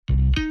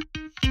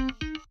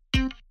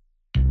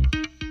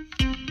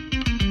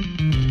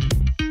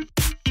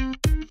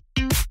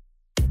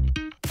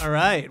All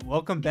right,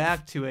 welcome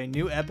back to a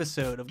new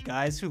episode of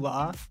Guys Who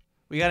Law.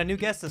 We got a new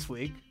guest this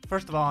week.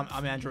 First of all,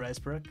 I'm Andrew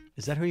Eisbrook.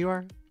 Is that who you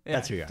are? Yeah,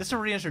 That's who you are. Just to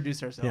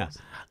reintroduce ourselves.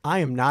 Yeah. I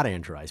am not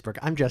Andrew Eisbrook.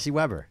 I'm Jesse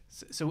Weber.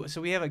 So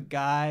we have a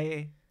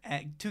guy,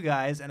 two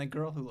guys, and a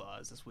girl who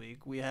laws this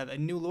week. We have a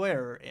new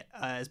lawyer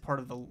as part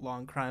of the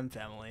Long Crime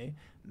family,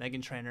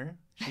 Megan Trainor.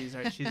 She's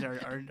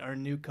our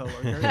new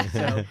coworker.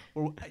 So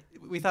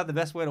we thought the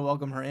best way to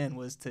welcome her in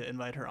was to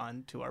invite her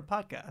on to our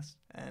podcast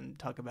and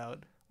talk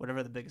about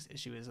whatever the biggest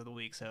issue is of the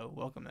week. So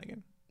welcome,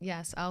 Megan.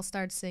 Yes, I'll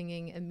start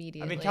singing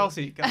immediately. I mean,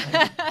 Kelsey, go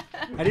ahead.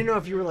 I didn't know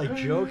if you were like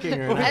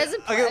joking or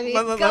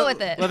not. Go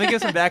with it. Let me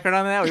give some background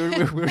on that.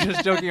 We were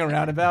just joking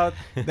around about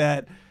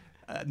that.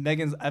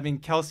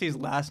 Kelsey's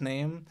last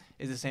name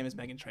is the same as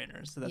Megan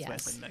Trainor's, so that's why I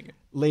said Megan.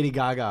 Lady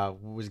Gaga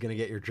was going to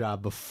get your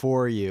job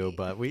before you,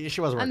 but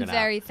she wasn't working out. I'm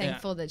very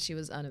thankful that she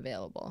was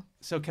unavailable.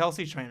 So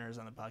Kelsey Trainor is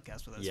on the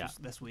podcast with us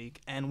this week,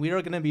 and we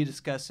are going to be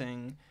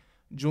discussing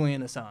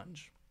Julian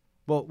Assange.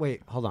 Well,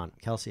 wait, hold on.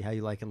 Kelsey, how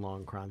you liking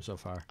Long Crime so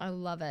far? I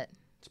love it.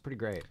 It's pretty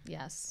great.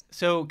 Yes.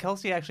 So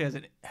Kelsey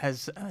actually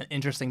has an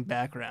interesting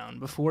background.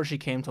 Before she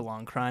came to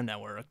Long Crime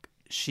Network,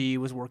 she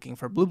was working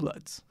for Blue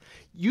Bloods.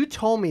 You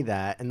told me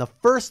that, and the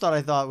first thought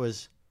I thought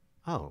was,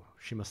 oh,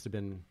 she must have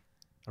been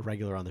a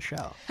regular on the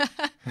show.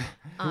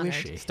 Who is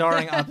she?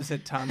 Starring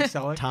opposite Tom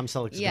Selleck. Tom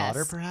Selleck's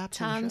daughter, perhaps?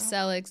 Tom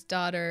Selleck's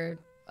daughter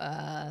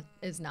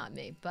is not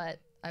me, but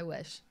I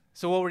wish.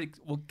 So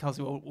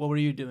Kelsey, what were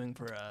you doing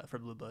for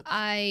Blue Bloods?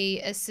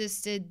 I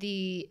assisted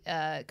the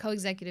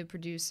co-executive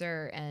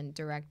producer and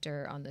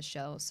director on the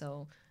show.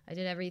 So I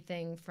did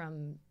everything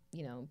from,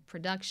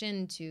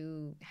 production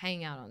to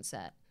hanging out on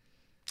set.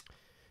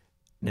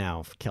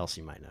 Now,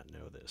 Kelsey might not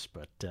know this,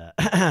 but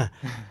I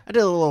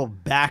did a little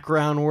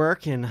background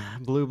work in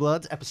Blue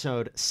Bloods,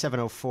 episode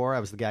 704. I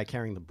was the guy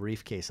carrying the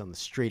briefcase on the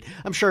street.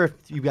 I'm sure if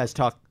you guys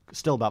talk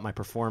still about my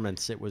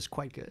performance, it was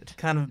quite good.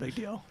 Kind of a big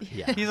deal.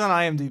 Yeah. He's on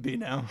IMDb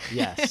now.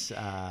 Yes.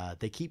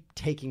 They keep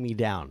taking me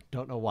down.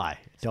 Don't know why.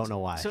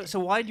 So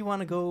why do you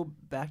want to go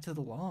back to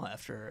the law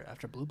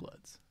after Blue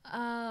Bloods?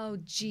 Oh,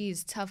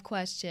 geez. Tough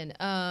question.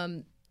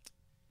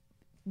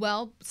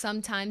 Well,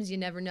 sometimes you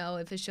never know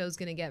if a show's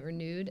going to get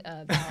renewed.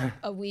 About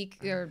a week,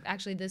 or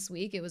actually this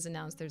week, it was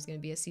announced there's going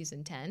to be a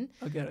season 10.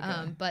 Okay.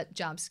 But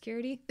job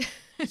security.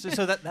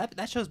 so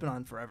that show's been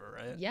on forever,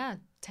 right? Yeah,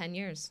 10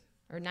 years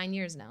or 9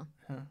 years now.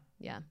 Huh.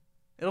 Yeah.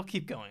 It'll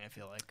keep going, I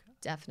feel like.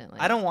 Definitely.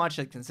 I don't watch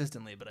it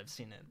consistently, but I've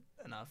seen it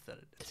enough that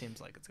it seems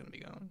like it's going to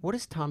be going. What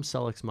is Tom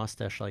Selleck's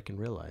mustache like in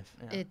real life?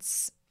 Yeah.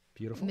 It's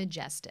beautiful.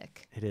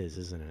 Majestic. It is,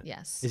 isn't it?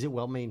 Yes. Is it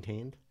well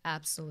maintained?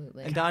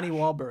 Absolutely. And Donnie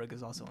Wahlberg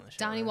is also on the show.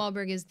 Donnie right?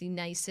 Wahlberg is the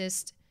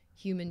nicest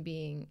human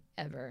being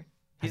ever.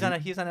 He's on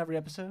every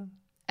episode?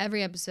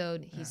 Every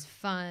episode. He's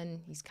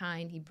fun. He's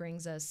kind. He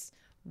brings us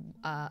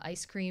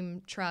ice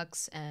cream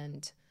trucks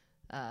and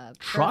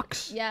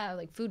trucks? Yeah,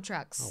 like food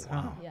trucks. Oh,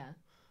 wow. Yeah.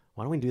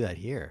 Why don't we do that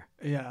here?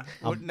 Yeah.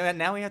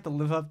 Now we have to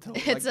live up to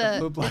the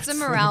Blue Bloods. It's a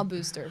morale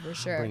booster for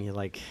sure. Bring you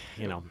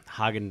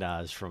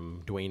Haagen-Dazs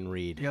from Dwayne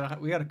Reed.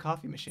 We got a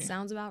coffee machine.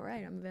 Sounds about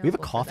right. I'm available. We have a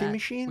for coffee that.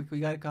 machine? We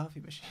got a coffee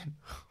machine.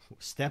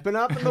 Stepping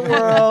up in the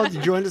world.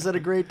 You joined us at a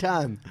great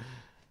time.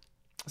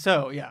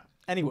 So, yeah.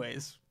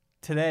 Anyways,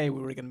 today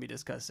we were going to be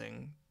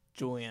discussing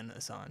Julian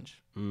Assange.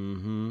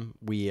 Mm-hmm.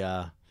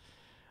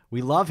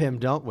 We love him,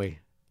 don't we?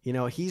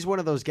 He's one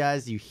of those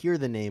guys, you hear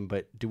the name,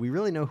 but do we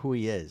really know who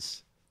he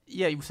is?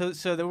 Yeah,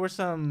 so there were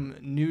some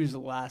news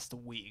last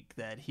week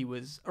that he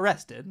was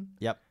arrested.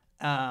 Yep.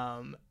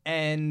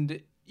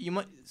 And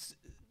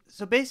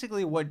so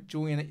basically what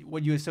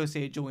you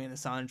associate Julian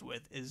Assange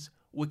with is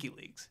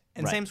WikiLeaks.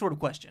 And Right. same sort of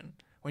question.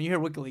 When you hear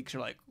WikiLeaks,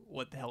 you're like,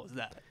 what the hell is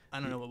that? I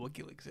don't know what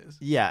WikiLeaks is.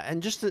 Yeah,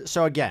 and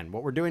so again,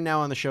 what we're doing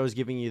now on the show is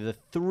giving you the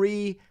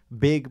 3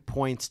 big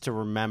points to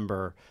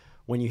remember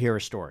when you hear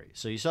a story.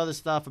 So you saw this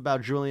stuff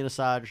about Julian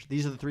Assange.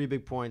 These are the 3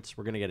 big points.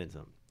 We're going to get into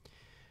them.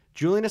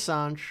 Julian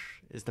Assange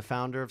is the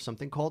founder of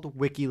something called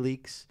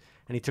WikiLeaks,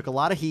 and he took a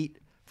lot of heat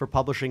for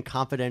publishing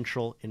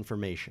confidential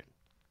information.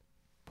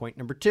 Point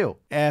number 2.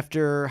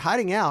 After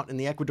hiding out in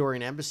the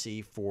Ecuadorian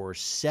embassy for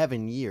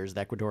 7 years,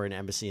 the Ecuadorian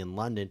embassy in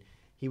London,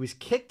 he was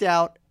kicked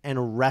out and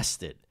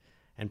arrested.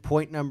 And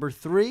point number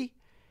 3,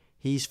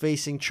 he's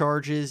facing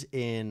charges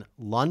in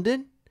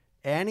London,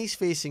 and he's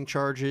facing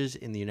charges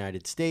in the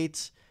United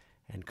States,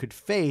 and could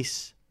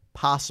face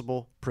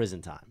possible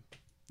prison time.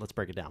 Let's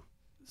break it down.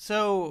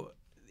 So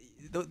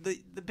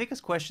the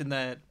biggest question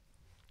that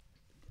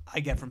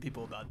I get from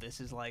people about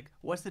this is like,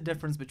 what's the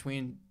difference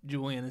between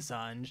Julian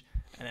Assange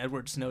and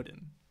Edward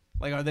Snowden?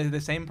 Like, are they the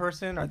same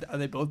person? Are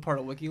they both part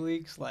of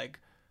WikiLeaks?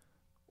 Like,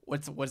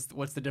 what's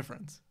the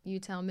difference? You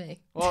tell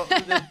me. Well,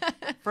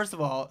 first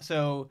of all,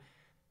 so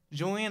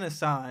Julian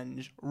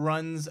Assange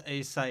runs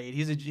a site.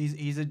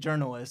 He's a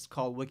journalist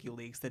called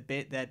WikiLeaks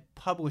that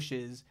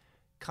publishes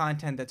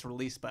content that's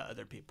released by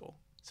other people.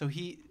 So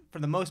for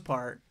the most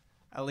part,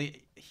 at least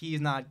he's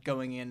not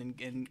going in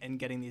and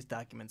getting these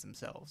documents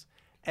themselves.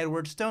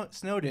 Edward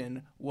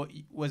Snowden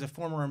was a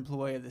former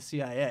employee of the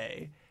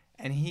CIA,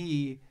 and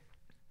he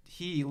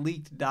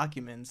leaked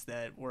documents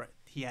that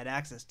he had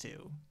access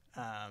to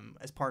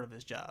as part of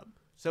his job.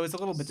 So it's a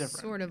little bit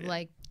different. Sort of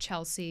like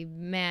Chelsea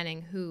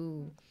Manning,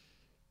 who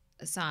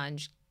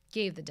Assange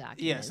gave the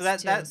documents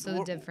that's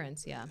the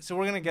difference, So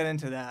we're gonna get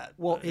into that.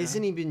 Well,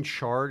 isn't he been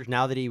charged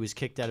now that he was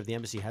kicked out of the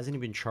embassy? Hasn't he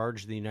been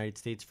charged in the United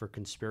States for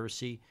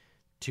conspiracy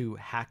to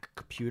hack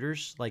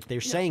computers? Like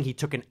they're saying he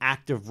took an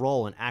active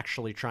role in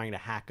actually trying to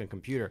hack a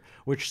computer,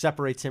 which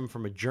separates him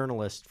from a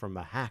journalist from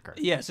a hacker.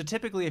 Yeah. So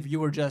typically, if you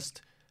were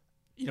just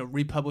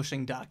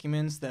republishing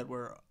documents that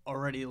were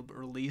already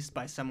released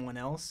by someone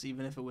else,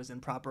 even if it was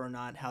improper or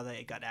not, how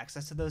they got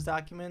access to those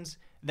documents,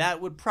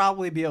 that would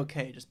probably be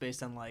okay, just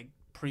based on like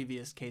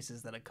previous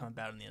cases that have come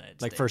about in the United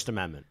States. Like First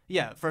Amendment.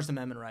 Yeah, First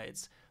Amendment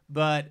rights.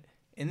 But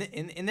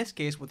in this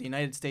case, what the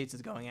United States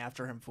is going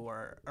after him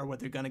for, or what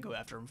they're going to go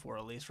after him for,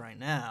 at least right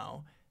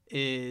now,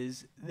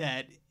 is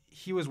that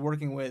he was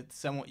working with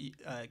someone.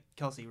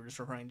 Kelsey, we're just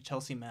referring to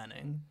Chelsea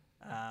Manning.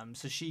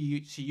 So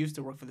she used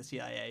to work for the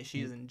CIA.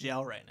 She is in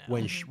jail right now.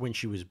 When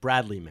she was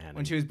Bradley Manning.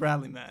 When she was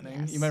Bradley Manning,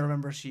 Yes. You might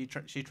remember she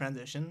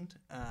transitioned.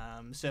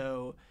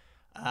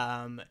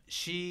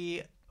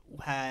 She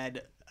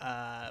had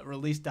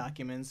released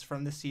documents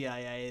from the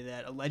CIA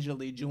that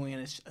allegedly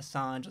Julian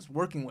Assange was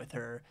working with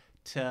her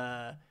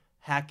to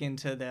hack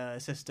into the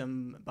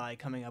system by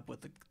coming up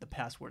with the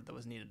password that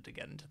was needed to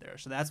get into there.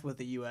 So that's what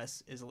the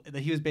U.S. is.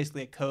 That he was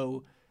basically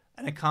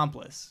an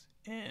accomplice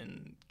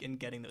in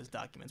getting those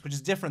documents, which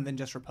is different than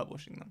just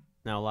republishing them.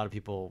 Now, a lot of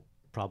people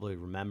probably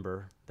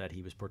remember that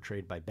he was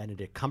portrayed by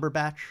Benedict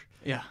Cumberbatch.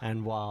 Yeah.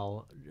 And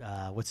while,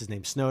 what's his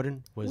name,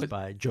 Snowden, was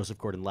by Joseph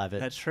Gordon-Levitt.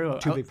 That's true.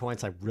 Two big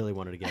points I really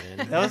wanted to get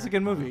in. That was a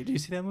good movie. Did you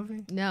see that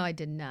movie? No, I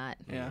did not.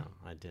 Yeah.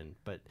 No, I didn't.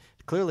 But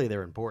clearly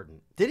they're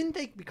important. Didn't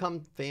they become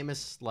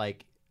famous,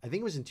 like, I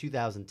think it was in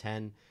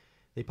 2010,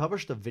 they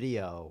published a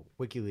video,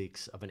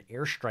 WikiLeaks, of an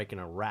airstrike in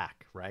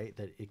Iraq, right?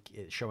 That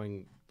it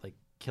showing, like,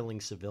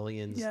 killing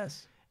civilians.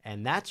 Yes.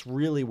 And that's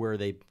really where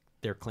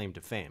their claim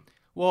to fame.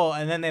 Well,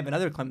 and then they have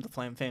another claim to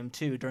fame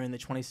too. During the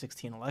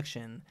 2016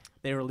 election,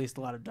 they released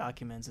a lot of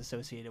documents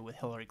associated with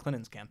Hillary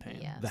Clinton's campaign.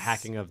 Yes. The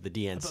hacking of the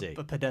DNC.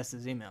 But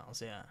Podesta's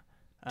emails, yeah.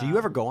 Do you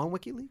ever go on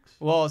WikiLeaks?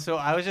 Well, so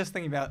I was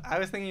thinking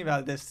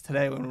about this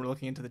today when we were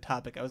looking into the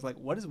topic. I was like,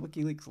 what does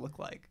WikiLeaks look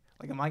like?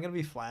 Like, am I going to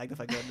be flagged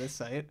if I go to this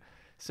site?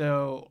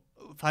 So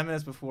 5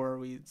 minutes before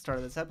we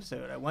started this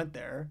episode, I went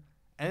there,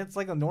 and it's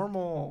like it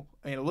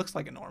looks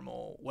like a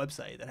normal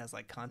website that has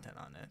like content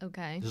on it.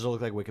 Okay. Does it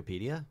look like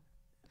Wikipedia?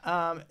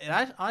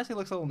 It honestly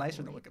looks a little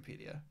nicer than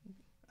Wikipedia.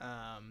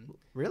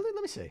 Really?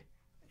 Let me see.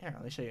 Here,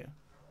 let me show you.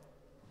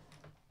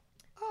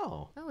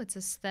 Oh. Oh, it's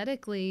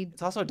aesthetically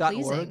It's also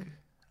pleasing.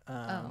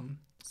 .org.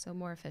 So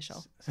more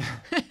official.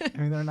 I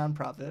mean, they're a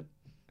nonprofit.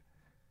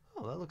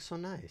 Oh, that looks so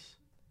nice.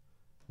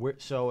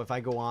 So if I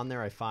go on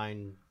there, I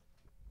find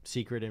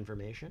secret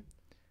information?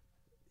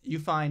 You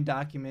find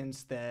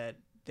documents that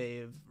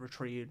they've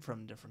retrieved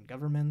from different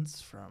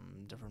governments,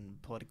 from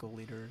different political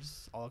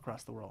leaders all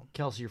across the world.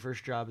 Kelsey, your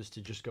first job is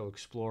to just go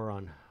explore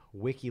on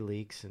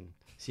WikiLeaks and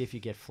see if you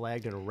get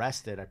flagged and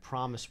arrested. I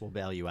promise we'll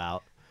bail you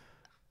out.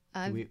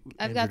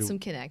 I've got some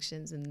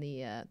connections in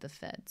the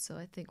Fed, so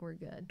I think we're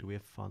good. Do we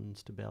have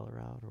funds to bail her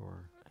out,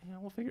 or? Yeah,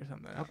 we'll figure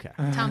something out. Okay.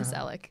 Tom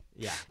Selleck.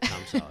 Yeah,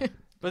 Tom Selleck.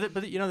 But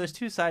there's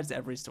two sides to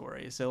every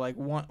story. So like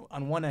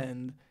on one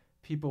end,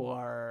 people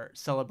are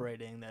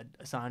celebrating that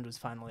Assange was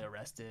finally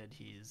arrested.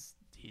 He's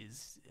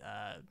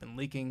been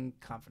leaking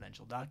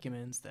confidential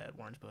documents that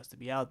weren't supposed to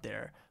be out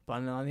there. But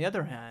on the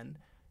other hand,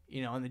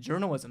 on the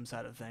journalism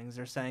side of things,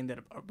 they're saying that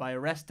by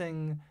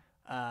arresting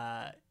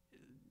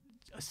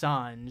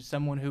Assange,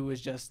 someone who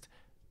was just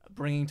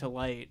bringing to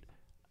light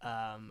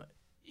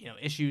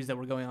issues that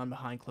were going on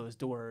behind closed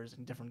doors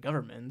in different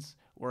governments,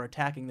 were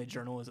attacking the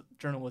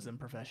journalism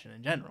profession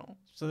in general.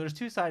 So there's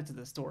two sides to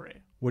the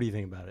story. What do you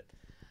think about it?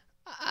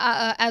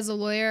 As a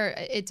lawyer,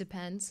 it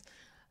depends.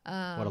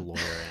 What a lawyer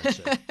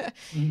answer.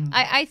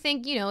 I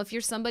think, if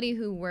you're somebody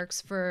who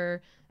works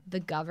for the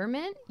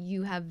government,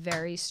 you have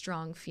very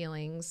strong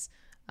feelings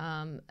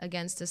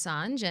against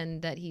Assange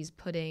and that he's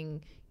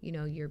putting,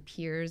 your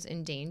peers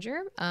in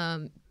danger.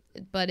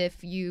 But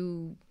if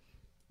you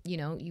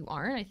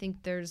aren't, I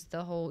think there's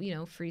the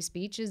whole, free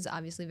speech is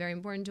obviously very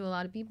important to a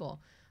lot of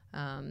people.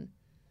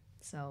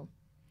 So.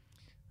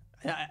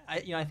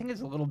 I think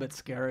it's a little bit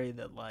scary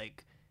that,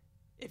 like,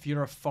 if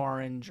you're a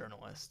foreign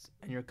journalist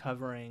and you're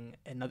covering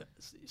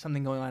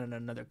something going on in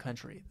another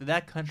country,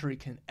 that country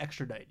can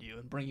extradite you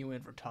and bring you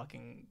in for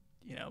talking,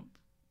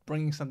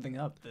 bringing something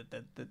up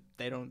that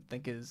they don't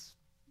think is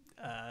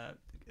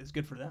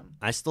good for them.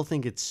 I still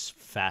think it's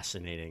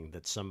fascinating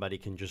that somebody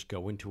can just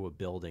go into a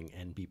building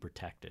and be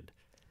protected.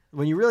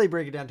 When you really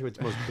break it down to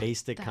its most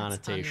basic That's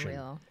connotation.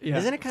 unreal. Yeah.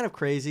 Isn't it kind of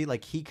crazy?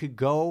 Like, he could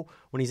go,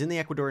 when he's in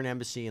the Ecuadorian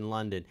embassy in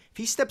London, if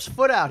he steps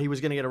foot out, he was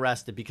going to get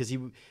arrested because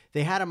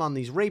they had him on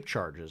these rape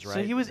charges, right?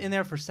 So he was in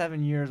there for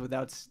 7 years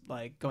without,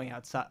 like, going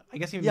outside. I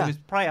guess he was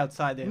probably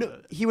outside there. No,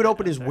 he would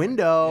open his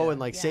window and,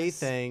 like, say Yes.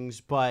 things,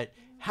 but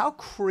how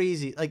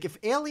crazy. Like, if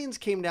aliens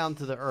came down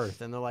to the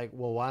earth and they're like,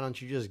 well, why don't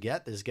you just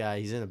get this guy?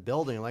 He's in a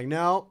building. Like,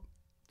 no,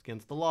 it's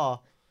against the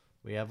law.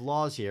 We have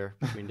laws here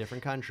between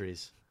different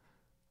countries.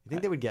 You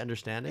think they would get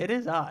understanding? It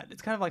is odd.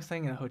 It's kind of like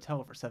staying in a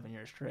hotel for 7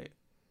 years straight.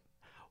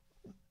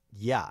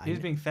 Yeah. He was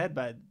being fed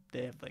by,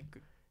 they have like...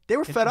 They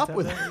were fed kitchens up out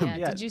with there. him. Yeah.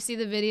 Yeah. Did you see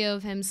the video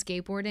of him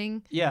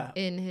skateboarding Yeah,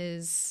 in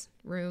his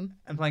room?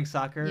 and playing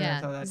soccer. I saw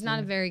Yeah, that he's too. not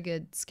a very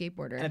good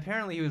skateboarder. And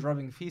apparently he was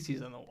rubbing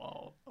feces on the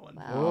wall. at one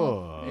point. Well,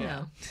 Oh. you Yeah.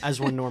 know. As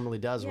one normally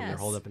does when they're Yes.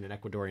 holed up in an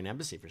Ecuadorian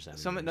embassy for 7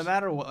 So years. no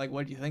matter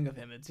what you think of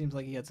him, it seems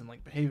like he had some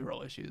like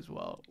behavioral issues as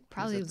well.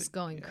 Probably Because was that's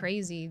going yeah.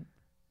 crazy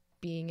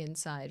being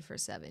inside for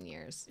 7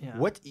 years. Yeah.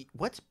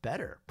 What's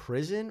better,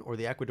 prison or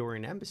the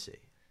Ecuadorian embassy?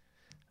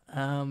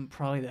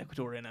 Probably the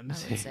Ecuadorian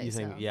embassy. would say You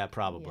think? so. Yeah,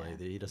 probably. Yeah.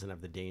 He doesn't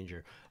have the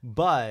danger.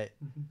 But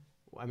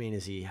I mean,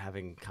 is he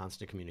having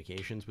constant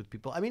communications with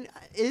people? I mean,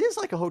 it is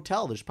like a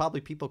hotel. There's probably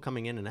people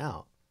coming in and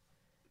out.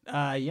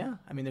 Yeah.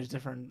 I mean, there's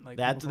different like.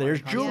 That- people there's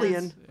from other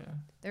Julian. countries. Yeah.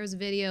 There was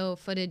video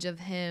footage of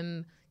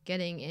him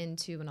getting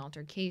into an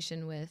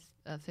altercation with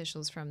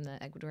officials from the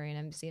Ecuadorian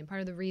embassy. And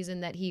part of the reason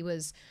that he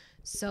was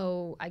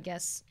so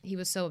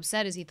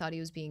upset is he thought he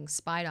was being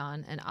spied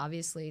on. And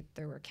obviously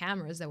there were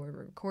cameras that were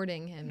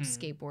recording him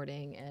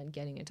skateboarding and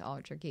getting into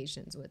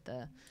altercations with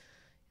the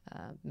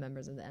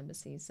members of the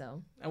embassy.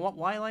 So And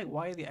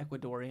why the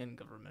Ecuadorian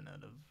government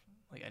out of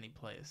like any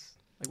place?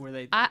 Like where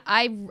they?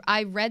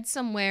 I read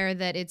somewhere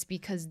that it's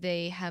because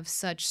they have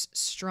such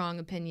strong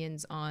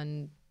opinions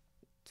on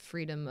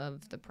freedom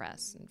of the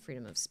press and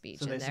freedom of speech,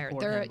 So they and support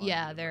they're him on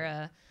yeah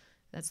whatever.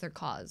 that's their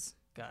cause.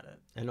 Got it.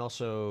 And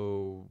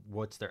also,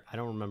 what's their? I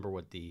don't remember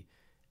what the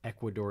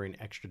Ecuadorian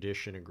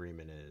extradition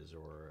agreement is,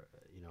 or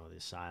the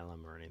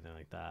asylum or anything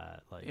like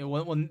that. Like, Yeah,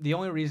 well, the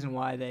only reason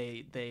why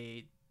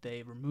they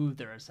removed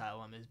their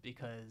asylum is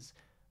because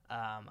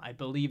I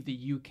believe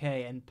the UK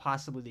and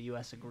possibly the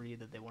US agreed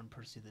that they wouldn't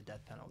pursue the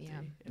death penalty.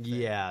 Yeah. if they-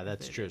 yeah, if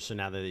that's they true. did. So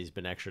now that he's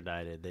been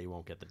extradited, they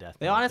won't get the death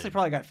They penalty. honestly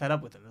probably got fed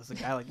up with him. This is a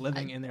guy like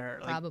living in there,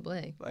 like,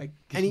 Probably. like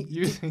And he-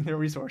 using their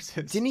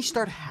resources. Didn't he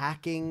start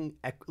hacking,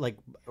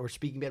 or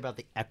speaking bad about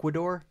the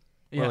Ecuador?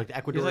 Yeah, Or like the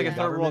he's like a Ecuadorian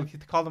third world. government? He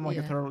called them like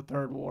a Yeah.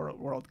 third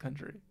world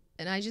country.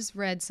 And I just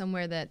read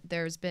somewhere that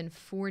there's been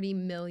 40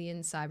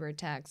 million cyber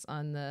attacks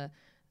on the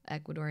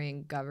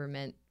Ecuadorian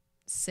government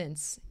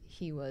since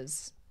he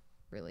was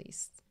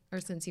released or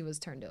since he was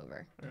turned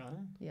over. Really?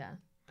 Yeah.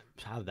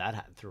 How did that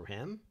happen? Through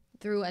him?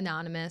 Through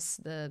Anonymous,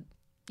 the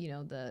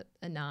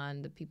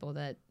Anon, the people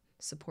that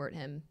support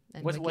him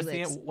and What's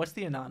WikiLeaks.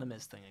 the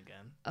anonymous thing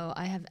again? Oh,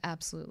 I have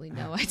absolutely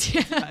no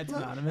idea. It's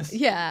anonymous.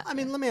 Yeah. I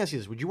mean, let me ask you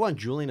this: would you want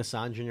Julian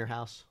Assange in your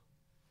house?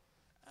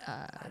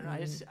 I don't know. I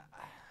just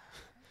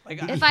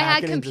like If I had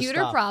hacking into computer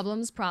stuff.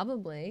 problems,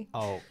 probably.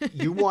 Oh,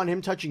 you want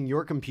him touching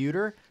your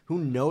computer? Who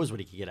knows what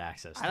he could get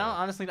access to? I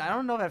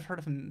don't know if I've heard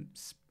of him.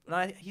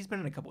 He's been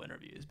in a couple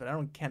interviews, but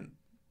can't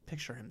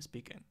picture him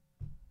speaking.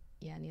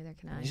 Yeah, neither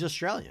can I. He's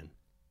Australian.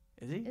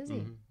 Is he? Is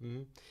he?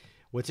 Mhm.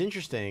 What's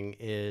interesting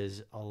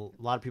is a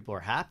lot of people are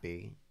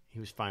happy he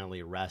was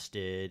finally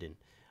arrested and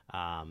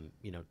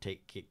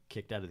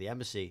kicked out of the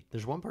embassy.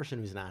 There's one person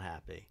who's not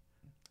happy.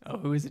 Oh,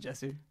 who is it,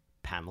 Jesse?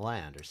 Pamela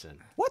Anderson.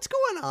 What's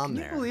going on Can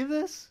there? you believe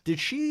this? Did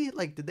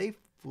they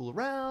fool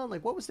around?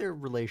 Like, what was their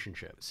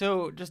relationship?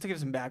 So, just to give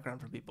some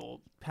background for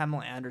people,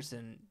 Pamela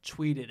Anderson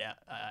tweeted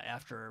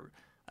after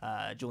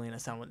Julian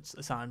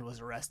Assange was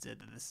arrested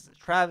that this is a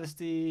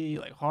travesty,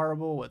 like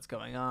horrible, what's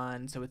going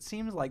on. So it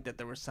seems like that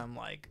there was some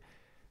like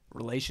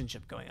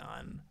relationship going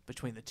on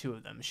between the two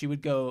of them. She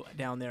would go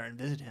down there and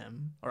visit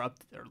him, or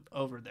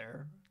over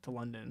there to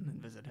London and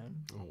visit him.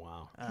 Oh,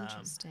 wow.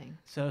 Interesting.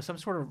 So some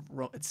sort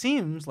of it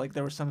seems like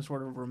there was some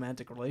sort of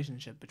romantic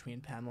relationship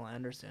between Pamela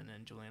Anderson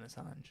and Julian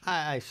Assange.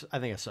 I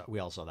think we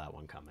all saw that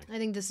one coming. I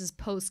think this is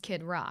post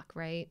Kid Rock,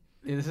 right?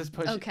 Yeah, this is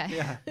Okay.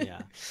 Yeah.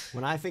 Yeah.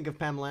 When I think of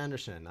Pamela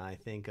Anderson, I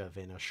think of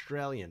an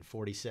Australian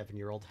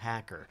 47-year-old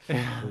hacker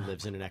who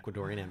lives in an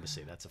Ecuadorian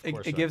embassy. That's, of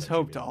course, It what gives I thought you'd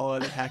hope be to like. all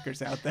other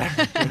hackers out there.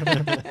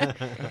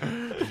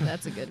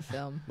 That's a good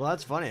film. Well,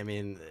 that's funny. I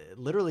mean,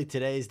 literally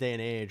today's day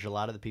and age, a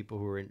lot of people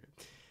who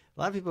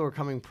are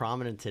coming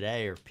prominent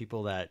today are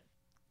people that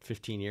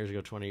 15 years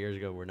ago, 20 years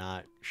ago were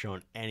not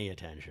shown any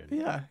attention.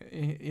 Yeah,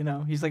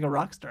 he's like a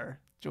rock star,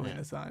 Julian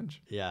Yeah. Assange.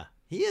 Yeah,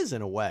 he is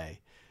in a way.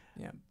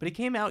 Yeah, but he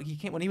came out.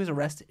 When he was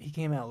arrested, he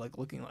came out like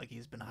looking like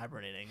he's been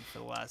hibernating for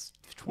the last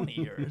 20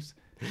 years.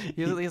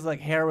 His like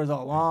hair was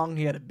all long.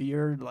 He had a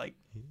beard like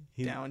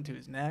down to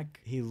his neck.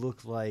 He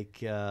looked like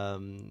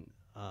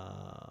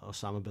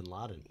Osama bin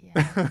Laden.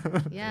 Yeah.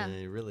 Yeah.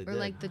 He really Or did.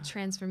 like the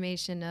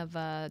transformation of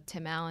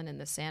Tim Allen in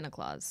the Santa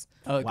Claus.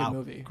 Oh, wow, good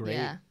movie. Great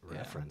Yeah.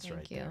 reference Thank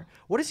right you. there.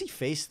 What does he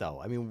face, though?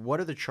 I mean,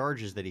 what are the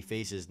charges that he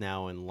faces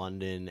now in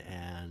London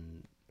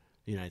and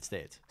the United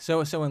States?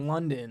 So in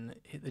London,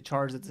 the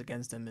charge that's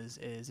against him is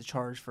a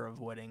charge for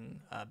avoiding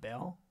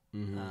bail.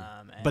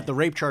 But the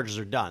rape charges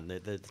are done.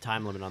 The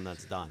time limit on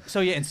that's done.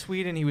 So yeah, in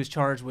Sweden, he was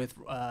charged with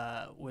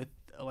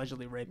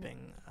allegedly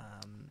raping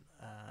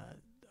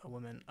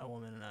a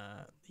woman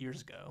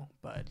years ago.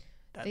 But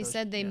They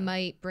said they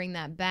might bring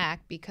that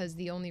back because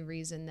the only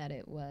reason that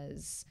it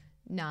was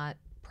not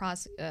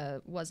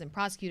wasn't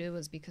prosecuted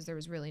was because there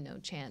was really no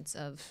chance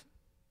of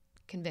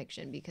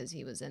conviction because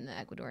he was in the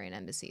Ecuadorian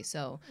embassy.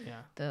 So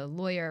Yeah. the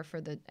lawyer for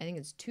I think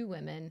it's 2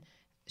 women,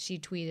 she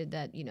tweeted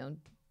that,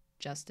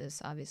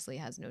 justice obviously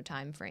has no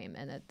time frame,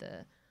 and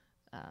that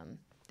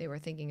they were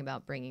thinking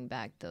about bringing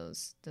back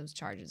those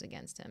charges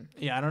against him.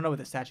 Yeah, I don't know what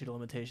the statute of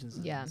limitations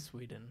is Yeah. in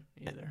Sweden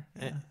either.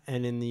 Yeah.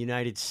 And in the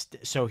United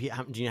States, so do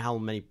you know how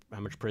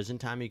much prison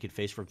time he could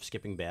face for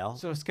skipping bail?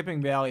 So skipping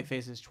bail, he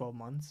faces 12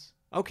 months.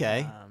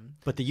 Okay,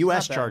 but the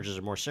U.S. not bad. charges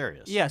are more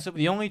serious. Yeah, so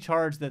the only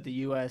charge that the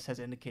U.S. has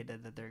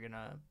indicated that they're going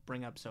to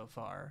bring up so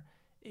far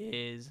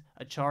is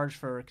a charge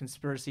for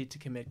conspiracy to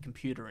commit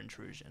computer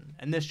intrusion.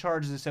 And this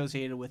charge is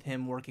associated with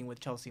him working with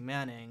Chelsea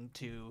Manning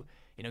to,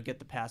 get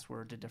the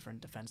password to different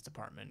Defense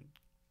Department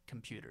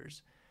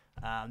computers.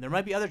 There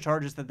might be other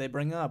charges that they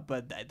bring up,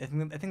 but I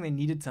think they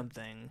needed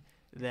something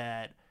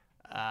that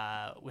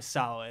was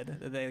solid,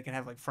 that they can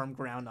have like firm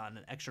ground on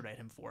and extradite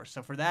him for.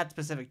 So for that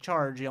specific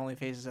charge, he only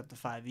faces up to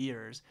 5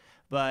 years.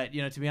 But,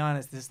 to be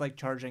honest, this is like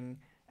charging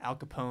Al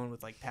Capone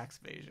with like tax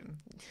evasion.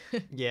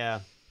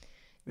 Yeah.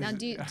 Now,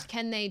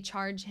 can they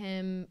charge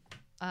him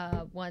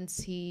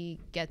once he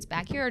gets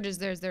back here, or is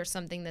there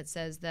something that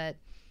says that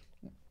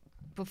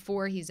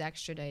before he's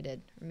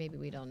extradited, or maybe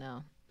we don't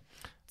know?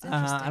 It's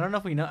interesting. I don't know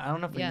if we know. I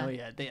don't know if we Yeah. know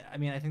yet.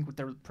 I think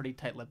they're pretty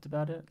tight-lipped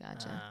about it.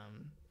 Gotcha.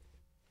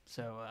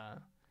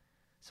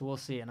 So we'll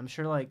see, and I'm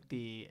sure like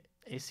the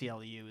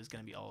ACLU is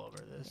going to be all over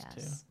this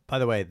too. By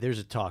the way, there's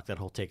a talk that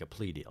he'll take a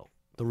plea deal.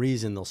 The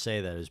reason they'll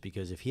say that is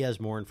because if he has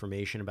more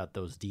information about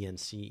those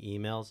DNC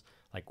emails,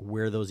 like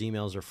where those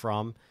emails are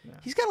from,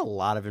 he's got a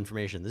lot of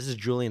information. This is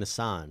Julian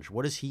Assange.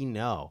 What does he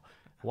know?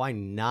 Why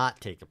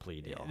not take a plea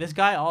deal? This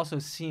guy also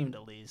seemed,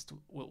 at least,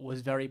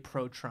 was very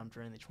pro-Trump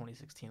during the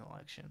 2016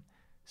 election.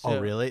 So,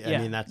 really? Yeah.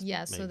 I mean, that's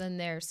So then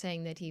they're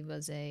saying that he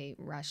was a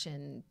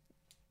Russian,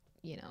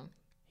 he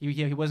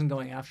wasn't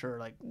going after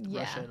like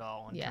Yeah. Russia at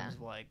all in terms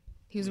of like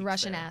he was a leaks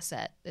Russian there.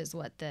 asset, is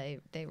what they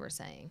were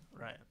saying.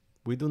 Right.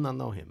 we do not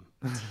know him.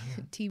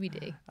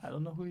 TBD. I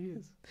don't know who he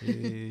is.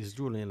 He's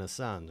Julian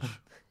Assange.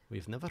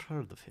 We've never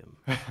heard of him,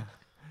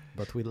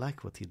 but we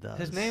like what he does.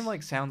 His name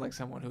like sounds like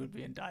someone who would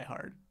be in Die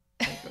Hard.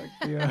 The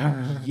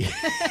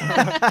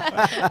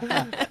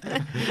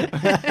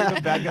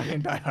bad guy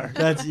in Die Hard.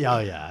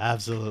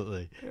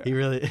 Absolutely. Yeah. He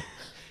really.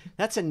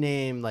 That's a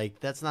name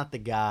that's not the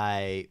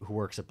guy who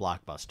works at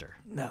Blockbuster.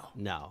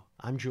 No,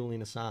 I'm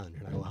Julian Assange,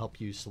 and I will help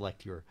you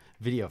select your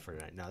video for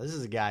tonight. No, this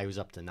is a guy who's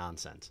up to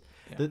nonsense.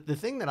 Yeah. The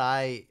thing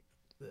that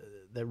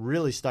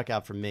really stuck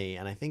out for me,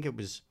 and I think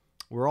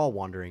we're all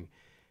wondering,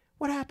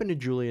 what happened to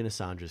Julian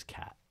Assange's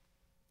cat?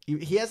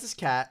 He has this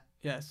cat.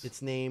 Yes.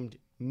 It's named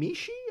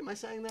Mishi. Am I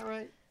saying that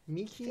right?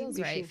 Mishi?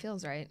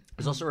 Feels right.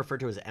 It's also referred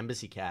to as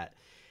embassy cat.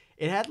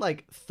 It had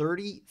like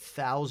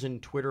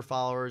 30,000 Twitter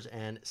followers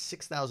and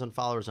 6,000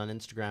 followers on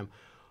Instagram,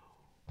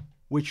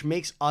 which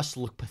makes us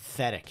look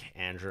pathetic,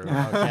 Andrew,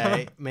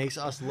 okay? Makes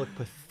us look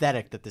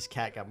pathetic that this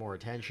cat got more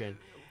attention.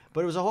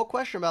 But it was a whole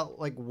question about,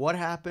 like, what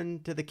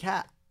happened to the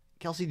cat.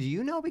 Kelsey, do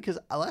you know? Because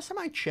last time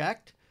I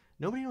checked,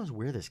 nobody knows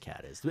where this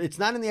cat is. It's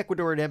not in the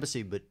Ecuadorian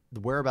embassy, but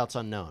the whereabouts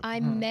unknown. I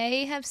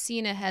may have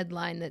seen a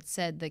headline that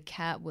said the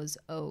cat was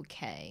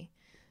okay.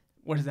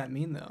 What does that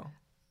mean though?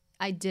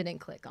 I didn't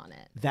click on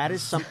it. That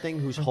is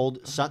something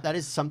that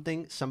is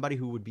something somebody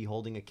who would be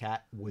holding a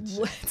cat would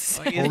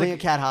say. Like, Holding a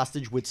cat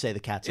hostage would say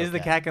the cat's okay. Is the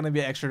cat going to be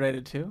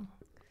extradited too?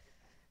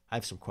 I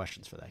have some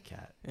questions for that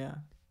cat. Yeah.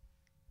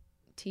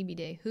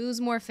 TBD.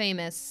 Who's more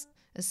famous,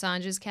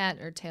 Assange's cat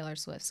or Taylor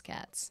Swift's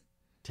cats?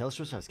 Taylor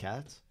Swift has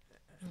cats?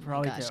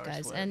 Probably Gosh, Taylor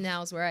guys. Swift. And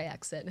now's where I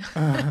exit.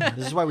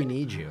 This is why we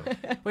need you.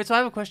 Wait, so I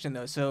have a question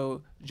though.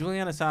 So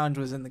Julian Assange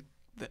was in the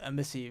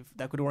embassy,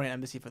 the Ecuadorian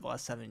embassy, for the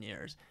last 7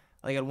 years.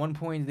 Like at one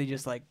point, they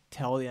just like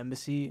tell the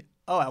embassy,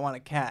 "Oh, I want a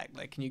cat.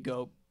 Like, can you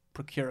go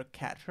procure a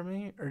cat for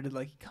me?" Or did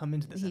like he come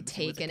into this? Did he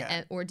embassy with take a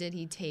cat? or did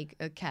he take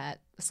a cat,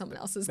 someone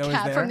else's That was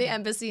cat from there? the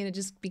embassy, and it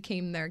just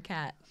became their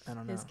cat? I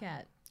don't know. His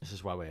cat. This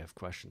is why we have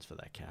questions for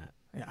that cat.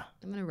 Yeah.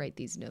 I'm gonna write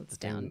these notes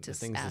The thing- down the to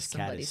things ask this cat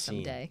somebody has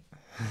seen. someday.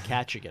 The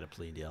cat should get a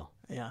plea deal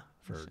Yeah.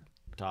 for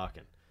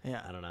talking.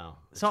 Yeah. I don't know.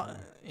 It's, So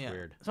it's yeah.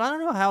 weird. So I don't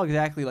know how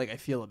exactly like I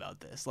feel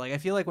about this. Like I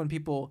feel like when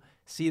people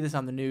see this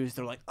on the news,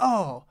 they're like,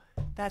 "Oh,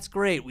 that's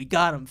great. We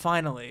got him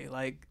finally."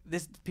 Like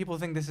this, people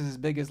think this is as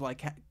big as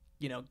like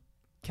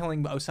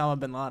killing Osama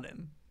bin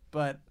Laden.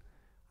 But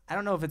I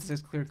don't know if it's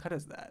as clear cut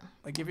as that.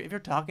 Like if you're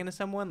talking to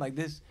someone like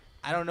this,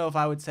 I don't know if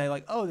I would say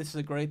like, "Oh, this is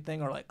a great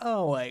thing," or like,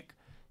 "Oh, like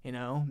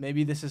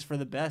maybe this is for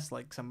the best."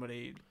 Like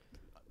somebody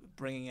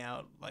bringing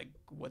out like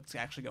what's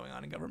actually going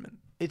on in government.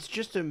 It's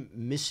just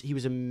he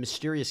was a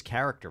mysterious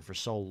character for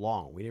so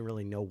long. We didn't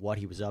really know what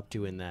he was up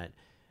to in that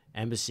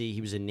embassy.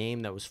 He was a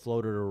name that was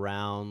floated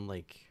around,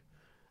 like,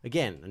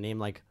 again, a name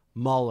like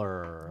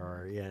Mueller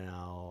or,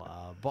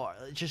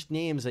 just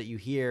names that you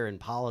hear in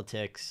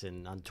politics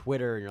and on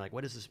Twitter, and you're like,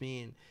 what does this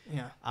mean?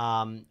 Yeah.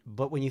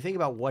 But when you think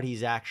about what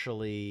he's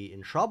actually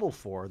in trouble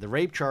for, the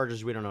rape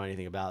charges we don't know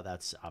anything about.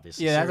 That's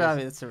obviously Yeah,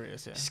 serious. that's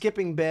serious. Yeah.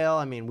 Skipping bail,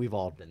 I mean, we've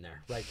all been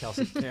there, right,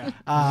 Kelsey? Yeah.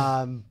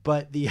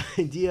 But the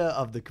idea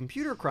of the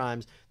computer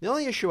crimes, the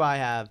only issue I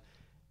have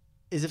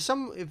is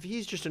if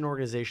he's just an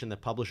organization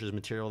that publishes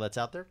material that's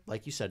out there,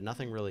 like you said,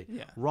 nothing really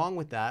wrong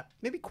with that.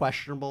 Maybe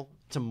questionable.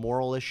 It's a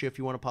moral issue if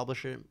you want to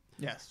publish it.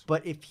 Yes.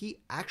 But if he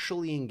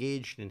actually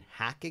engaged in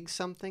hacking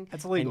something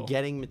That's illegal. and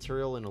getting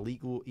material in a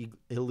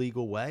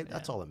illegal way,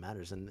 that's all that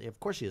matters. And of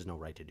course he has no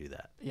right to do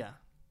that. Yeah.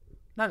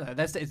 No,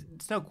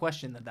 it's no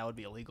question that would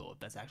be illegal if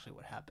that's actually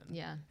what happened.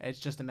 Yeah. It's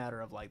just a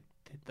matter of like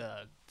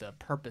the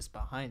purpose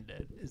behind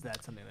it. Is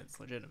that something that's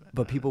legitimate?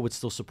 But people would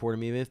still support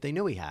him even if they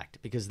knew he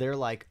hacked, because they're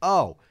like,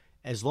 oh,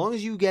 as long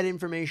as you get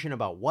information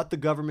about what the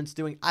government's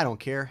doing, I don't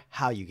care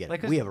how you get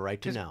it. We have a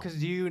right to know. Because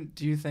do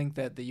you think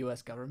that the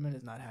U.S. government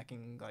is not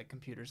hacking like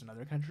computers in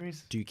other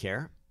countries? Do you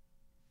care?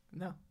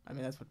 No, I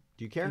mean that's what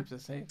Do you care? keeps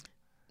us safe.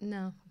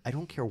 No. I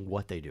don't care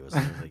what they do as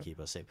long as they keep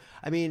us safe.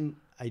 I mean,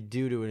 I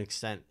do to an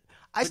extent.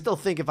 I still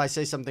think if I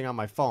say something on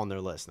my phone,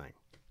 they're listening.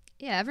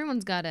 Yeah,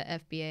 everyone's got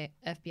a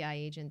FBI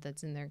agent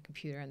that's in their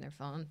computer and their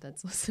phone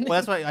that's listening. Well,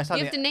 that's why I saw.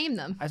 You have to name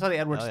them. I saw the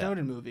Edward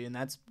Snowden movie, and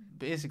that's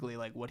basically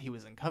like what he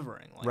was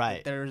uncovering. Like,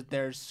 Right.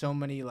 There's so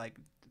many like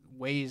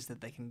ways that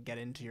they can get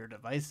into your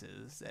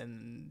devices,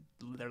 and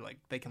they're like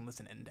they can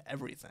listen into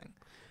everything.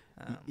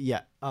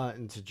 Yeah,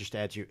 and to just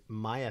add to you,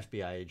 my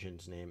FBI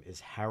agent's name is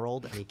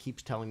Harold, and he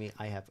keeps telling me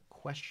I have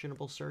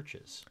questionable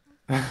searches.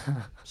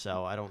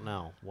 So I don't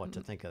know what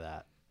to think of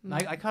that.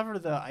 I cover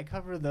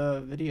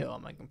the video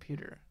on my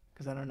computer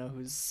because I don't know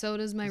who's. So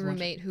does my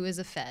roommate, who is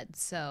a Fed.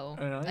 So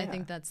I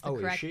think that's the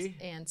correct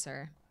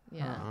answer.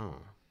 Yeah. Oh,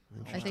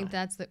 I think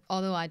that's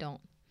although I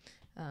don't.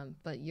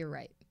 But you're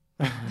right.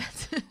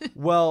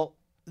 well,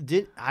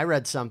 I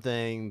read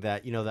something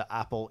that, the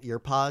Apple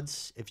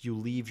EarPods, if you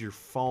leave your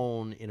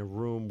phone in a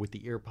room with the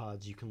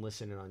EarPods, you can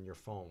listen in on your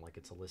phone like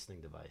it's a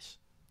listening device.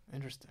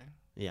 Interesting.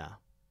 Yeah.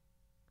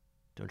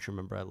 Don't you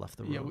remember I left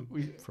the room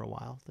for a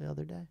while the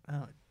other day?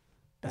 Oh,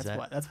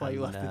 that's why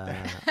you left it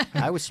there.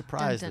 I was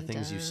surprised the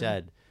things you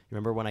said. You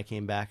remember when I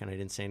came back and I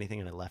didn't say anything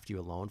and I left you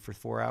alone for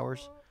 4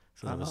 hours?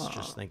 So I was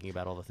just thinking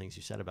about all the things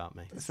you said about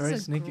me. This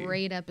is a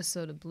great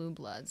episode of Blue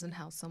Bloods and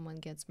how someone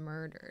gets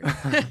murdered.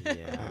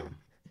 Yeah.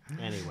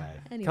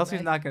 Anyway.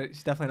 Kelsey's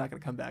she's definitely not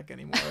gonna come back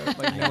anymore.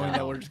 Like knowing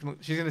that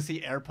she's gonna see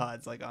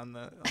AirPods like on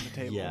the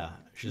table. Yeah.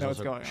 She's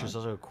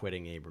also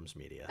quitting Abrams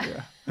Media.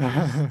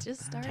 Yeah.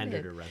 Just started.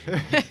 Tendered her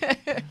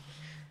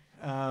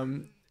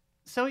resume.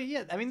 So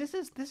yeah, I mean this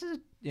is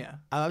yeah.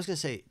 I was gonna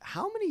say,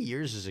 how many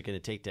years is it gonna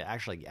take to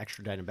actually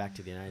extradite him back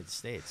to the United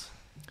States?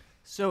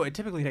 So it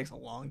typically takes a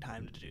long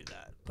time to do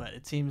that, but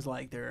it seems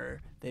like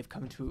they've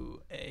come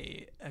to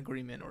a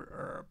agreement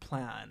or a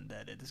plan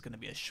that it is going to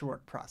be a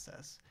short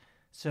process.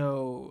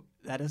 So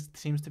that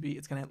seems like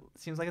it's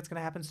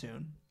gonna happen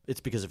soon. It's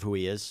because of who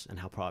he is and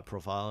how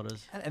profile it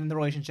is, and the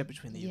relationship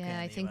between the UK. Yeah, and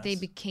I think US. they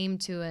came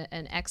to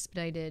an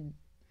expedited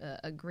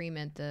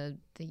agreement, the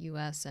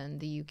US and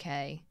the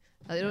UK.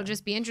 It'll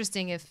just be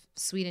interesting if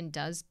Sweden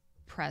does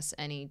press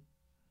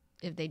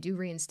if they do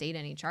reinstate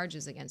any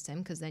charges against him,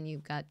 because then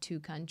you've got two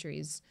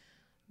countries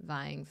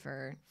vying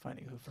for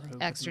fighting who for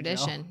who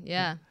extradition.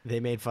 Yeah.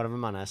 They made fun of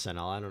him on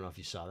SNL. I don't know if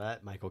you saw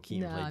that. Michael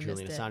Keaton played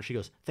Julian Assange. She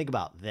goes, think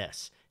about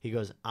this. He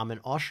goes, I'm an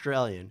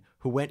Australian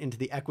who went into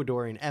the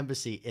Ecuadorian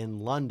embassy in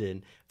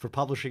London for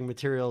publishing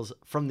materials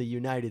from the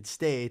United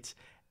States,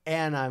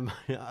 and I'm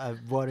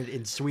wanted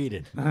in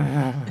Sweden.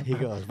 He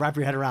goes, wrap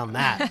your head around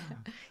that.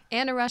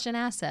 And a Russian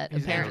asset,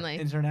 He's apparently.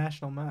 An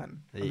international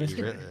man. He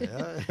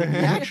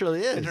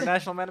actually is.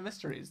 International man of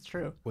mystery. It's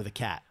true. With a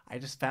cat.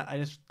 That's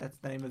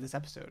the name of this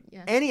episode.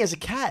 Yeah. And he has a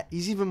cat.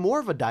 He's even more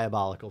of a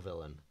diabolical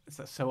villain. It's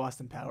so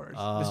Austin Powers.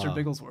 Mr.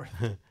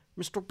 Bigglesworth.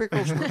 Mr.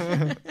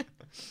 Bigglesworth.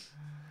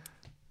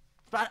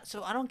 But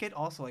so I don't get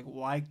also like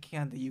why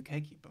can't the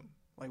UK keep him?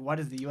 Like why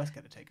does the US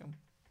got to take him?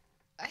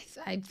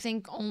 I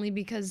think only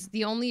because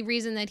the only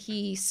reason that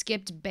he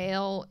skipped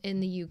bail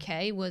in the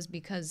UK was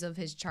because of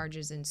his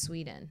charges in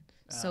Sweden.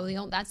 So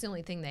that's the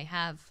only thing they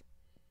have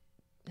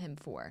him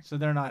for. So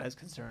they're not as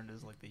concerned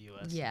as like the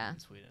US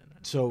and Sweden.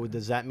 So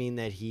does that mean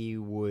that he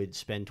would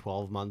spend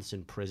 12 months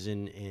in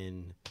prison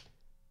in,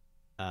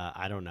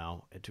 I don't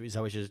know, is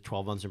that what just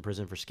 12 months in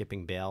prison for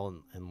skipping bail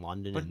in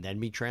London and then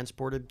be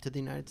transported to the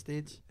United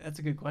States? That's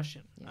a good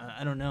question. Yeah.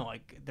 I don't know.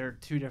 Like there are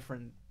two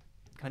different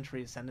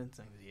countries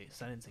sentencing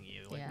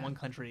you. Like one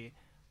country,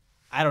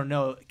 I don't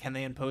know. Can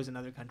they impose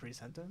another country's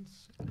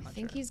sentence? I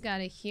think he's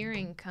got a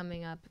hearing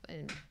coming up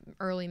in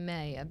early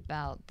May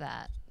about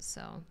that.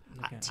 So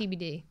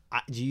TBD.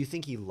 Do you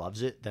think he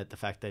loves it, that the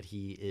fact that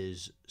he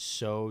is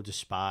so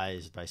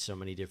despised by so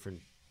many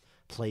different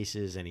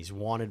places and he's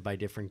wanted by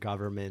different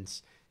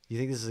governments? Do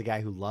you think this is a guy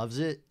who loves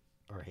it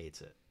or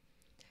hates it?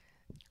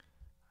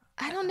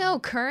 I don't know.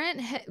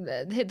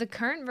 The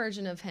current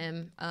version of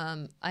him,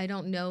 I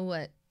don't know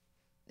what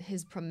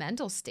his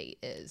mental state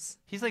is.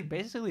 He's like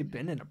basically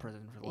been in a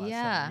prison for the last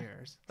 7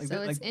 years. Like,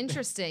 so it's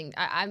interesting.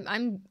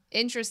 I'm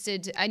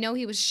interested. I know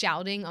he was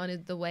shouting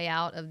on the way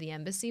out of the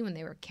embassy when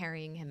they were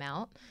carrying him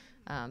out,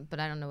 but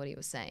I don't know what he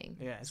was saying.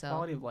 Yeah, his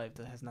quality of life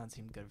has not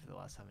seemed good for the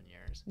last 7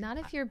 years. Not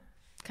if you're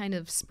kind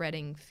of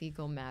spreading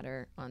fecal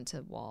matter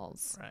onto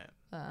walls.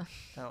 Right.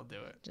 That'll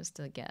do it. Just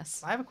a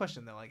guess. I have a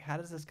question though. Like, how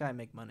does this guy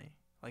make money?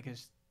 Like,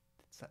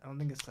 I don't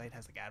think his site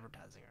has like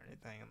advertising or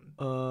anything.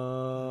 He's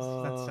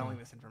Uh, not selling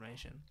this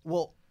information.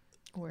 well,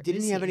 Or didn't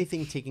is he have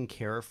anything taken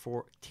care of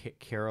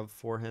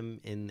for him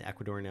in the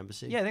Ecuadorian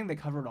embassy? Yeah, I think they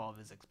covered all of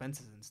his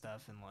expenses and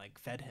stuff, and like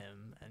fed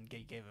him and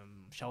gave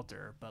him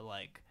shelter. But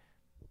like,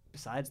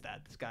 besides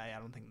that, this guy I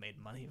don't think made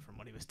money from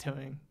what he was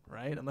doing,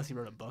 right? Unless he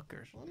wrote a book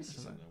or Let me see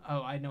something. something.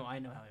 Oh, I know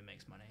how he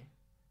makes money.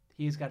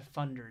 He's got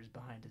funders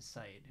behind his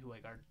site who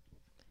like are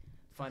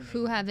funding.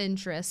 Who have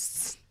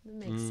interests. That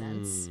makes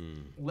sense.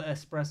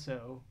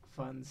 Espresso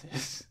funds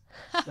his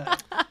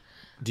site.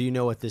 Do you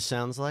know what this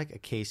sounds like? A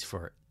case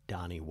for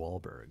Donnie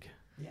Wahlberg.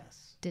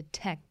 Yes.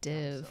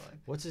 Detective. So, like,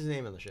 What's his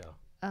name on the show?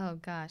 Oh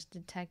gosh,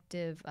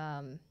 detective.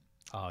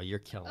 Oh, you're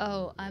killing me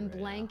Oh, right I'm now.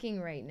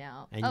 blanking right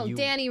now. And Oh, you-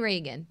 Danny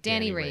Reagan.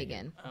 Danny Danny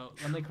Reagan. oh,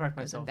 let me correct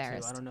was myself too. I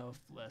embarrassed. don't know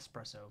if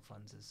Espresso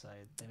funds his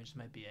site. They just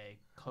might be a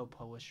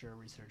co-publisher,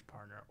 research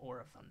partner, or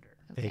a funder.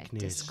 Okay, Fake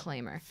news.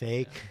 disclaimer.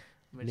 Fake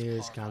Let me just news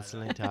qualify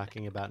constantly that.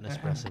 talking about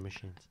Nespresso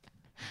machines.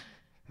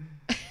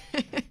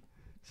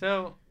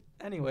 So,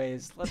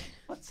 anyways, let's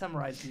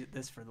summarize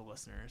this for the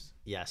listeners.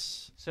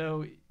 Yes.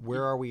 So,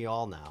 Where are we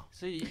all now?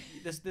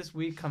 this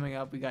week coming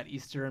up, we got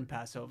Easter and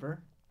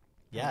Passover.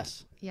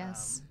 Yes.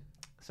 Yes.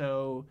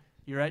 So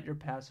you're at your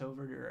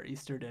Passover, your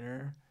Easter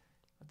dinner.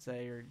 Let's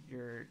say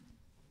you're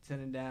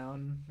sitting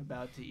down,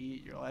 about to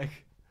eat. You're like,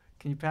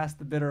 "Can you pass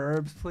the bitter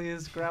herbs,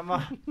 please,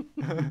 Grandma?"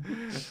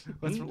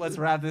 let's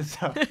wrap this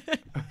up.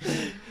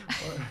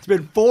 It's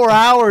been 4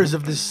 hours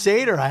of the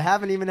Seder. I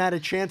haven't even had a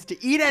chance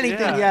to eat anything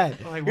Yeah.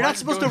 yet. Like, You're not what's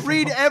supposed to going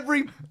read on?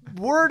 every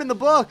word in the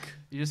book.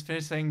 You just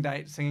finished singing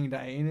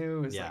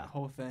Dainu. It's Yeah. like a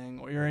whole thing.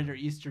 Or you're at your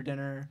Easter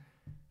dinner.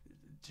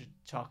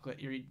 Chocolate.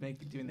 You're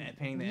doing that,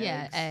 paying the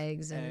Yeah,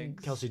 eggs. eggs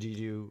and- Kelsey, do you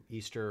do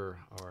Easter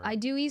or? I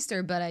do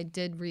Easter, but I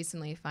did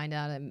recently find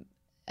out I'm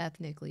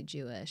ethnically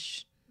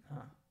Jewish.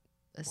 Huh.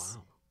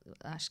 Wow.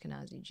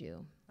 Ashkenazi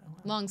Jew. Oh, wow.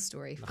 Long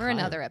story for L'chaim.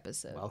 another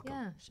episode. Welcome.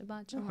 Yeah,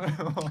 Shabbat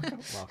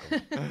Shalom.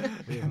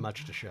 Welcome. We have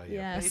much to show you.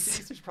 Yes.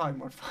 Easter's probably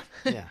more fun.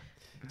 Yeah.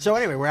 So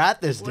anyway, we're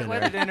at this We're dinner.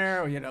 at a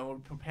dinner, or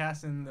we're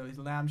passing those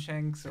lamb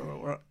shanks,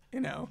 or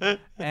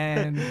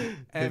and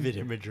Vivid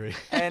imagery.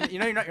 and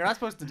you're not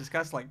supposed to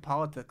discuss like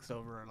politics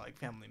over like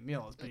family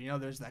meals, but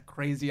there's that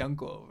crazy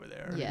uncle over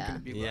there who's Yeah. gonna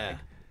be Yeah. like,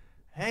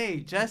 "Hey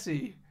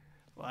Jesse,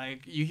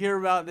 like you hear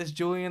about this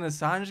Julian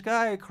Assange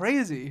guy?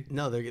 Crazy."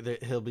 No,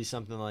 he'll be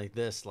something like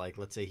this. Like,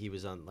 let's say he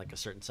was on like a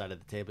certain side of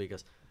the table. He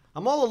goes,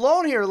 "I'm all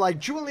alone here, like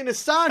Julian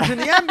Assange in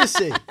the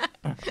embassy."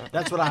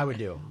 That's what I would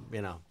do.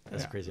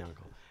 As a crazy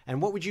uncle. And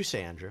what would you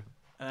say, Andrew?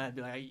 And I'd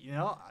be like,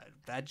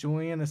 that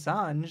Julian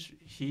Assange,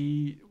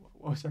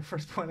 what was our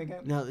first point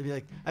again? No, they'd be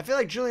like, "I feel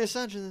like Julian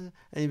Assange,"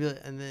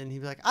 and then he'd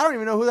be like, "I don't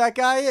even know who that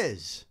guy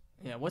is."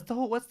 Yeah, what's the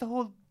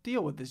whole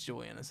deal with this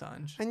Julian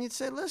Assange? And you'd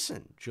say,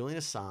 "Listen, Julian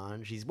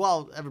Assange. He's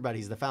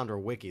the founder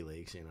of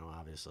WikiLeaks,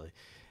 obviously."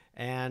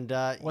 And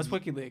What's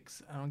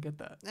WikiLeaks? I don't get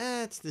that.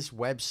 it's this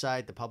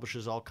website that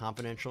publishes all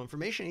confidential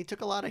information. He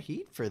took a lot of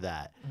heat for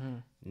that. Mm-hmm.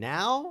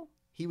 Now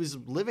he was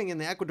living in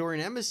the Ecuadorian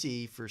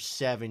embassy for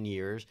 7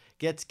 years,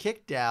 gets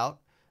kicked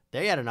out.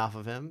 They had enough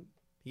of him.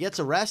 He gets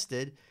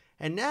arrested,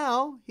 and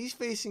now he's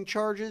facing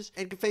charges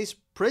and can face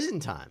prison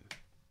time.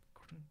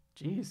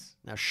 Jeez.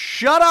 Now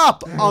shut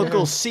up,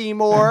 Uncle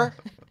Seymour.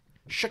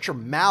 Shut your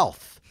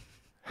mouth.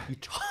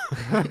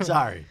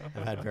 Sorry,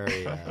 I've had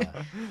very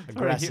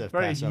aggressive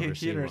Passover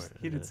Seymour.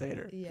 Heated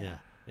Seder.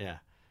 Yeah.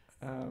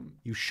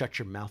 You shut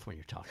your mouth when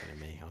you're talking to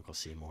me, Uncle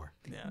Seymour.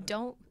 Yeah.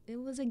 It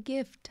was a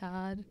gift,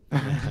 Todd.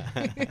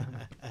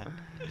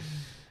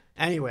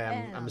 Anyway,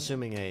 I'm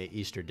assuming a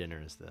Easter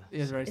dinner is the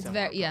It's very It's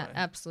similar. very, probably.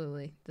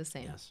 absolutely the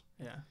same. yes.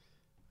 Yeah.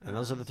 And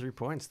those are the 3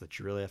 points that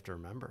you really have to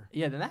remember.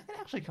 Yeah, then that can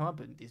actually come up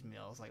in these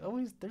meals. Like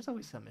there's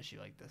always some issue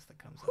like this that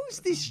comes up. Who's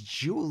this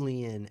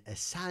Julian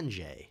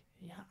Assange?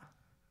 Yeah.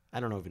 I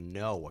don't even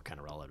know what kind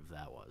of relative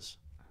that was.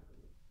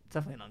 It's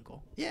definitely an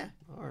uncle. Yeah,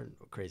 or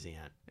a crazy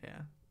aunt. Yeah.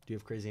 Do you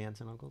have crazy aunts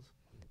and uncles?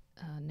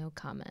 No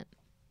comment.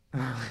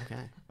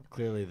 Okay.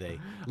 Clearly they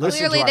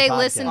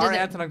listen Our to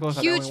aunts and uncles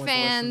are the huge only ones that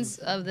fans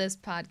listen. of this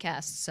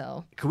podcast.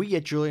 So Could we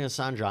get Julian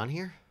Assange on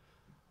here?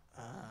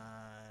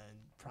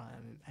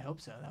 Probably, I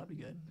hope so. That would be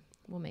good.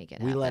 we'll make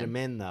it We let happen. him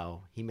in,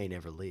 though. He may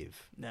never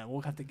leave. No,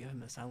 we'll have to give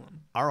him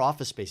asylum. Our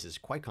office space is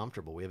quite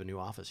comfortable. We have a new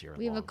office here. at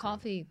We have a Long Term.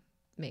 coffee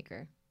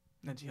maker.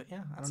 Yeah, I don't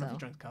know if So. he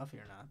drinks coffee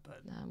or not,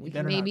 but We you can,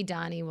 better maybe not.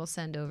 Donnie will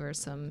send over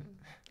some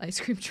ice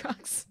cream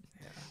trucks.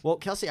 Well,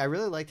 Kelsey, I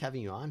really liked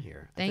having you on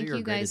here. I Thank thought were a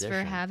you great guys for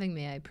addition. having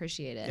me. I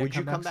appreciate it. Would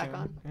you come back soon.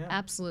 on? Yeah.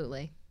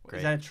 Absolutely. Great.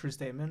 Is that a true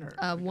statement or?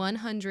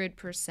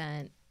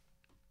 100%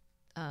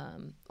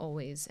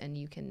 always, and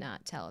you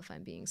cannot tell if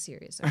I'm being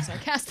serious or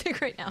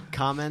sarcastic right now.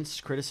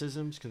 Comments,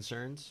 criticisms,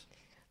 concerns?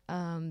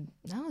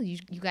 No, you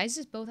guys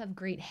just both have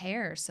great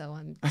hair, so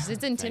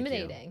it's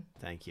intimidating.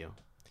 Thank you.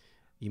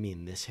 You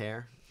mean this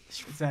hair?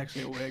 It's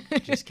actually a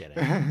wig. Just kidding.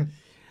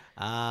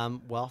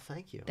 Well,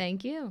 thank you.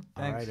 Thank you. All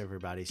Thanks. right,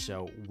 everybody.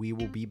 So we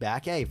will be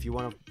back. Hey, if you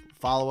want to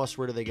follow us,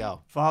 where do they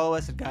go? Follow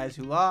us at Guys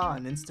Who Law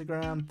on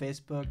Instagram,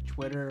 Facebook,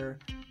 Twitter,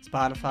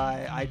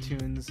 Spotify,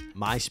 iTunes,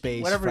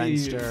 MySpace, whatever you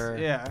use. Friendster,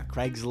 Yeah.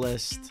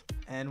 Craigslist.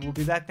 And we'll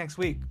be back next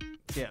week.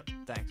 Yeah,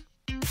 thanks.